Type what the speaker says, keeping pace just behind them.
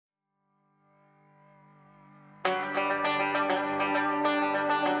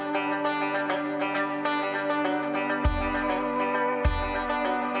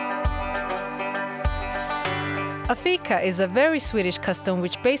A fika is a very Swedish custom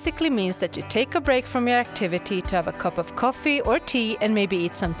which basically means that you take a break from your activity to have a cup of coffee or tea and maybe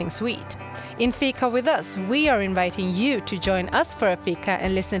eat something sweet. In Fika with Us, we are inviting you to join us for a fika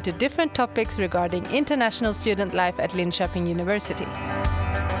and listen to different topics regarding international student life at Linköping University.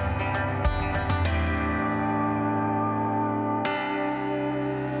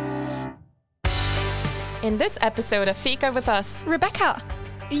 In this episode of Fika with Us, Rebecca,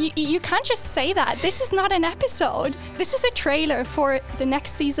 you can't just say that. This is not an episode. This is a trailer for the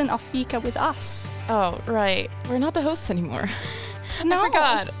next season of Fika with Us. Oh, right. We're not the hosts anymore. No. I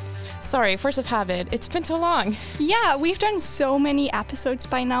forgot. Sorry, force of habit. It's been so long. Yeah, we've done so many episodes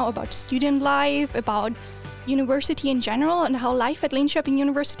by now about student life, about university in general, and how life at Linköping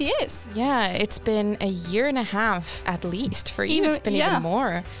University is. Yeah, it's been a year and a half at least. For you, it's been yeah. even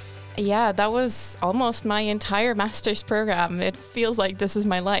more. Yeah, that was almost my entire master's program. It feels like this is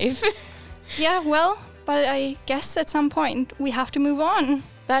my life. Yeah, well, but I guess at some point we have to move on.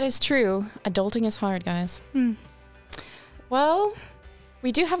 That is true. Adulting is hard, guys. Well,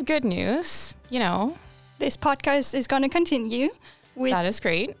 we do have good news, you know. This podcast is going to continue with That is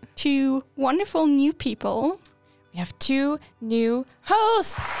great. 2 wonderful new people. We have 2 new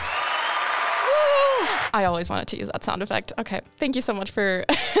hosts. Woo! I always wanted to use that sound effect. Okay, thank you so much for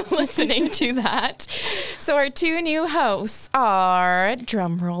listening to that. So our 2 new hosts are,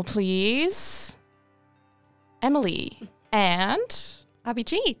 drumroll please, Emily and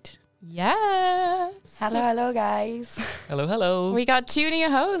Abhijit. yes. Hello, guys. Hello. We got 2 new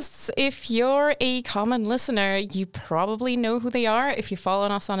hosts. If you're a common listener, you probably know who they are. If you follow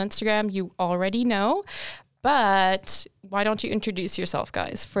us on Instagram, you already know. But why don't you introduce yourself,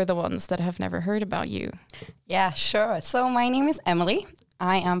 guys, for the ones that have never heard about you? Yeah, sure. So my name is Emily.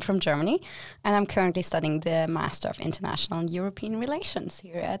 I am from Germany, and I'm currently studying the Master of International and European Relations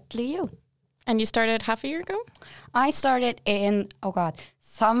here at LiU. And you started half a year ago? I started in,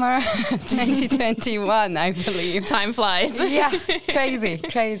 summer 2021, I believe. Time flies. Yeah,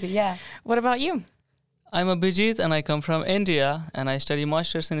 crazy, yeah. What about you? I'm Abhijit and I come from India and I study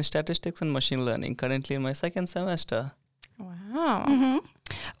Masters in Statistics and Machine Learning, currently in my 2nd semester. Wow. Mm-hmm.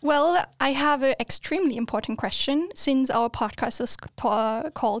 Well, I have an extremely important question. Since our podcast is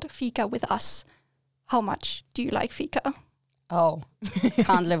called Fika with Us, how much do you like Fika? Oh,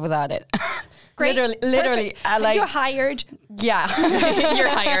 can't live without it. Great. Literally, I like... You're hired. Yeah. You're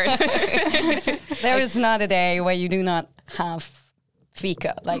hired. There is not a day where you do not have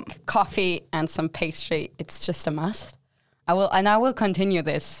fika, like coffee and some pastry. It's just a must. I will continue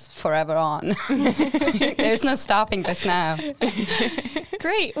this forever on. There's no stopping this now.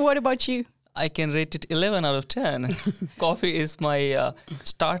 Great. What about you? I can rate it 11 out of 10. Coffee is my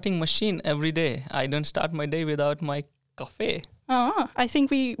starting machine every day. I don't start my day without my coffee. Oh, I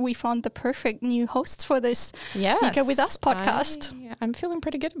think we found the perfect new hosts for this Fika with Us podcast. I'm feeling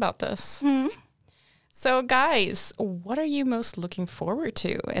pretty good about this. Mm. So guys, what are you most looking forward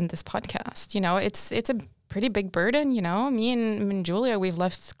to in this podcast? You know, it's a pretty big burden, you know. Me and Julia, we've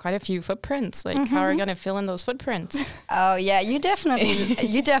left quite a few footprints. Like, how are we going to fill in those footprints? Oh, yeah, you definitely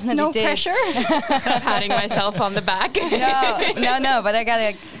no did. pressure. Patting myself on the back. No, but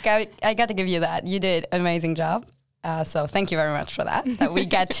I gotta give you that. You did an amazing job. So thank you very much for that. That we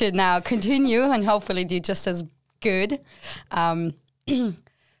get to now continue and hopefully do just as good.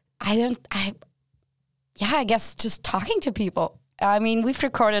 I guess just talking to people. I mean, we've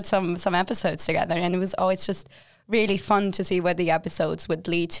recorded some episodes together and it was always just really fun to see where the episodes would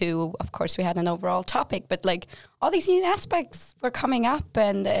lead to. Of course, we had an overall topic, but like all these new aspects were coming up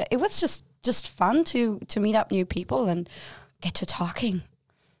and it was just fun to meet up new people and get to talking,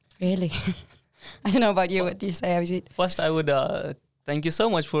 really. I don't know about you. What do you say, Abhijit? First, I would thank you so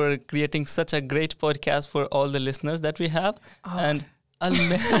much for creating such a great podcast for all the listeners that we have. And I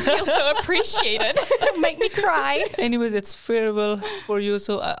feel so appreciated. Don't make me cry. anyways, it's farewell for you,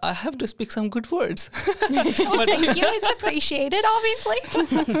 so I have to speak some good words. Thank you. It's appreciated,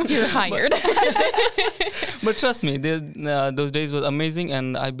 obviously. You're hired. But trust me, those days were amazing,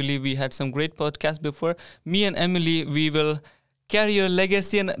 and I believe we had some great podcasts before. Me and Emily, we will carry your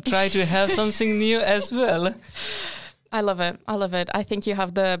legacy and try to have something new as well. I love it. I think you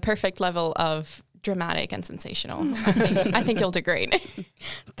have the perfect level of dramatic and sensational. I think you'll do great.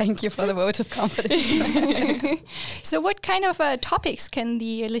 Thank you for the vote of confidence. So what kind of topics can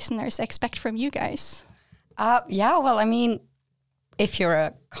the listeners expect from you guys? Well, I mean, if you're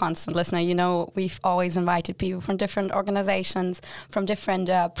a constant listener, you know we've always invited people from different organizations, from different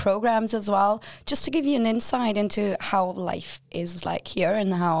programs as well, just to give you an insight into how life is like here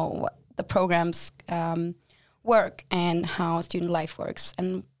and how the programs work and how student life works.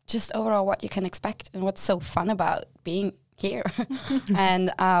 And just overall what you can expect and what's so fun about being here.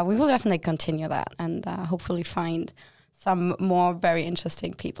 And we will definitely continue that and hopefully find some more very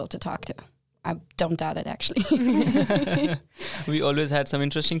interesting people to talk to. I don't doubt it, actually. We always had some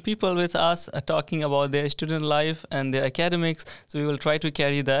interesting people with us talking about their student life and their academics. So we will try to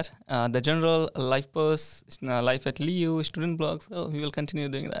carry that. The general life posts, life at LiU, student blogs. So we will continue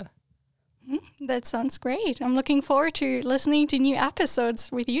doing that. That sounds great. I'm looking forward to listening to new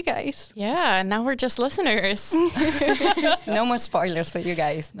episodes with you guys. Yeah, now we're just listeners. No more spoilers for you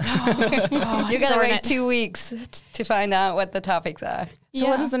guys. You gotta darn wait it. 2 weeks to find out what the topics are. So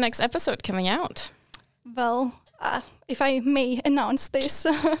Yeah. when's the next episode coming out? Well, if I may announce this,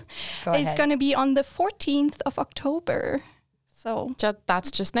 Go it's ahead. going to be on the 14th of October. So, That's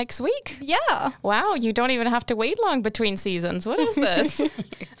just next week. yeah. Wow, you don't even have to wait long between seasons. What is this?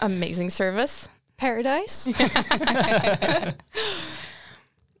 Amazing service. Paradise.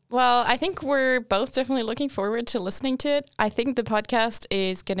 Well, I think we're both definitely looking forward to listening to it. I think the podcast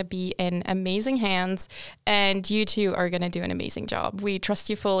is going to be in amazing hands, and you two are going to do an amazing job. We trust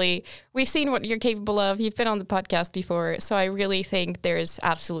you fully. We've seen what you're capable of. You've been on the podcast before, so I really think there's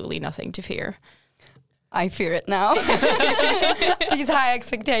absolutely nothing to fear. I fear it now. These high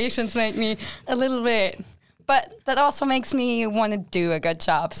expectations make me a little bit, but that also makes me want to do a good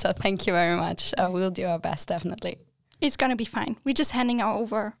job. So thank you very much. We'll do our best, definitely. It's going to be fine. We're just handing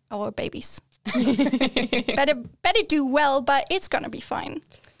over our babies. better do well, but it's going to be fine.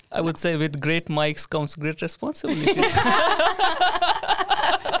 I would say with great mics comes great responsibility.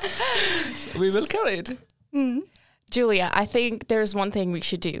 So we will carry it. Julia, I think there's one thing we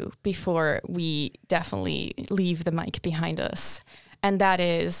should do before we definitely leave the mic behind us, and that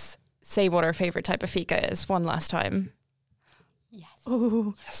is say what our favorite type of fika is one last time.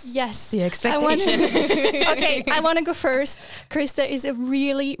 Ooh, yes. The I expectation. I want to go first. Krista is a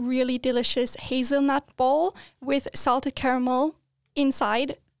really, really delicious hazelnut ball with salted caramel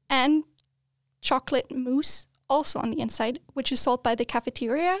inside and chocolate mousse also on the inside, which is sold by the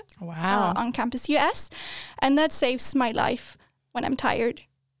cafeteria Wow. on Campus US. And that saves my life when I'm tired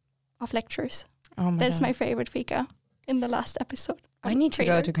of lectures. Oh my That's God. my favorite fika in the last episode. I need to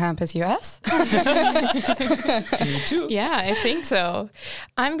go to Campus US. Me too. Yeah, I think so.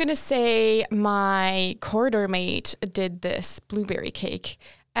 I'm going to say my corridor mate did this blueberry cake.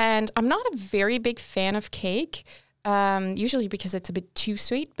 And I'm not a very big fan of cake, usually because it's a bit too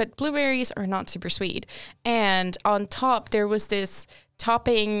sweet, but blueberries are not super sweet. And on top, there was this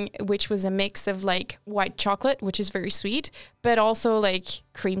topping, which was a mix of like white chocolate, which is very sweet, but also like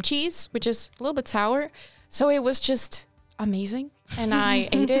cream cheese, which is a little bit sour. So it was just amazing. And I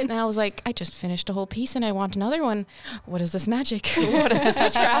ate it and I was like, I just finished a whole piece and I want another one. What is this magic? What is this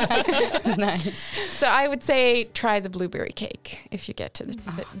witchcraft? Nice. So I would say try the blueberry cake if you get to the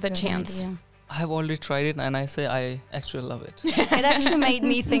Good chance. idea. I've already tried it and I say I actually love it. It actually made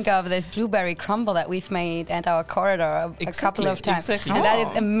me think of this blueberry crumble that we've made at our corridor a couple of times. Exactly. And that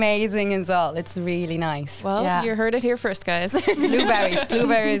is amazing as well. It's really nice. Well, yeah. you heard it here first, guys.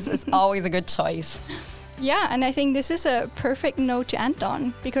 Blueberries is always a good choice. Yeah, and I think this is a perfect note to end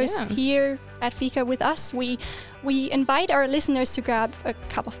on because Yeah. here at Fika with us, we invite our listeners to grab a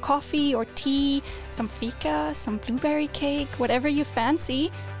cup of coffee or tea, some fika, some blueberry cake, whatever you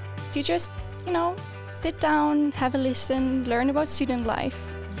fancy, to just, sit down, have a listen, learn about student life,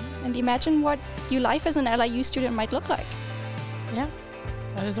 and imagine what your life as an LIU student might look like. Yeah,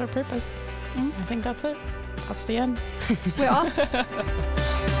 that is our purpose. Mm. I think that's it. That's the end. We're off.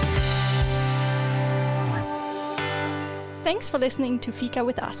 Thanks for listening to Fika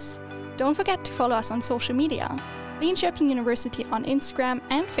with us. Don't forget to follow us on social media, Linköping University on Instagram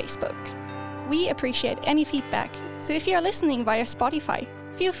and Facebook. We appreciate any feedback, so if you are listening via Spotify,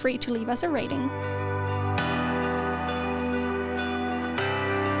 feel free to leave us a rating.